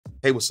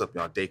Hey, what's up,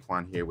 y'all?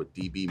 Daquan here with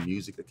DB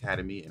Music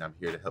Academy, and I'm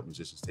here to help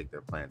musicians take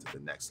their plans to the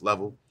next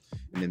level.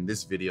 And in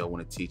this video, I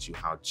want to teach you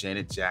how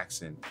Janet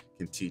Jackson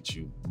can teach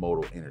you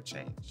modal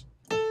interchange.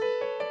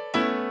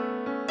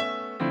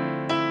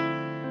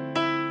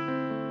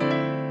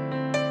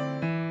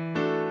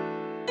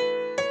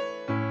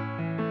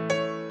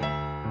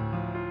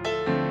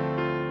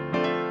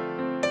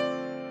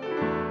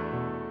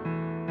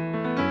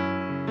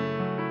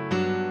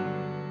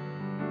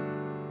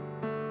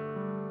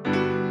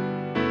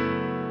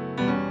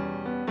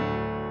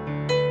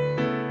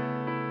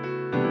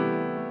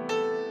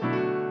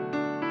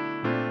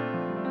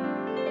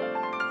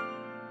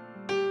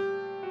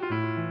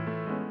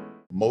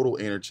 Modal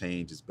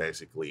interchange is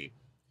basically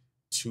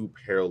two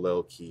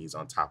parallel keys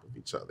on top of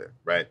each other,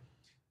 right?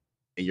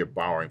 And you're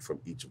borrowing from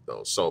each of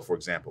those. So for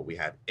example, we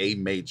have A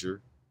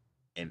major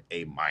and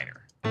A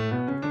minor.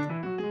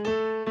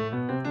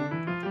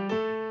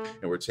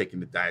 And we're taking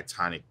the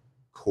diatonic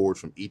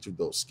chords from each of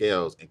those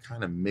scales and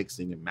kind of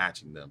mixing and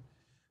matching them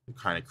to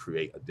kind of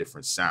create a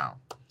different sound.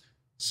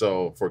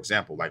 So for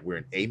example, like we're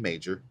in A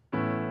major,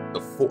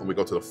 the 4, and we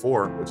go to the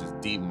 4, which is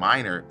D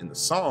minor in the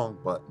song,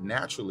 but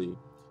naturally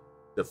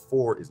the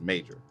 4 is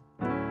major,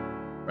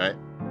 right?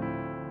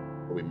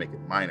 But we make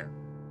it minor.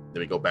 Then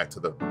we go back to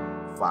the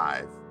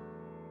 5,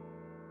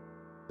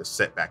 to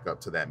set back up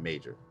to that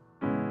major,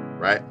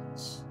 right?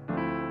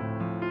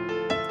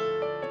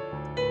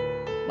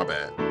 My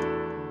bad.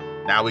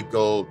 Now we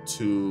go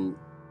to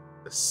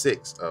the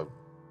 6 of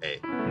A,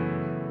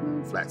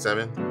 flat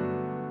 7.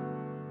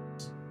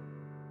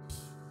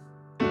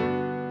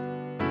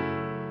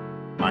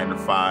 Minor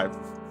 5,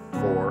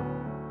 4.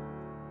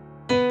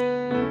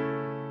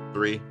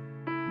 3,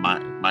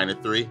 minor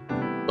 3,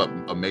 but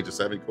a major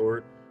 7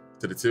 chord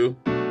to the 2.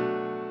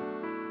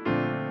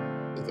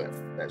 Is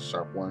that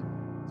sharp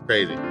 1? It's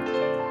crazy.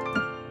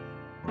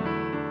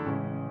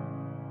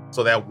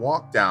 So that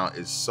walk down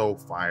is so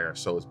fire.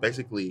 So it's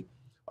basically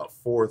a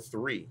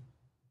 4-3,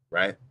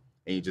 right?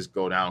 And you just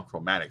go down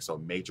chromatic. So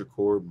major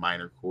chord,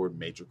 minor chord,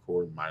 major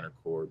chord, minor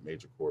chord,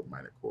 major chord,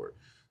 minor chord.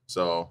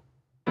 So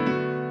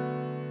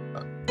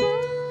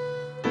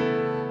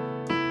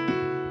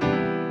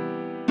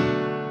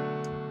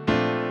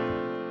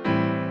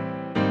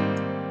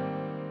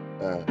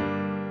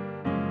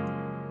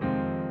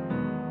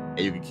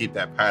and you can keep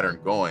that pattern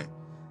going.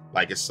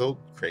 Like, it's so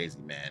crazy,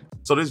 man.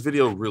 So this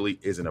video really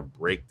isn't a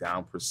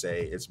breakdown per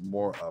se. It's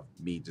more of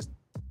me just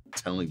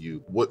telling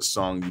you what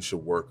song you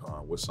should work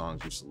on, what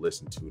songs you should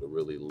listen to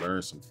really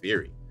learn some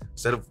theory.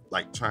 Instead of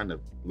like trying to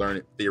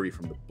learn theory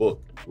from the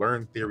book,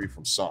 learn theory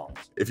from songs.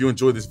 If you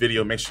enjoyed this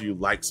video, make sure you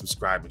like,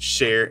 subscribe, and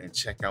share, and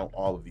check out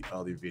all of the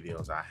other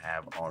videos I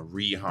have on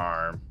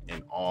reharm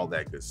and all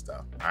that good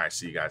stuff. All right,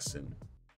 see you guys soon.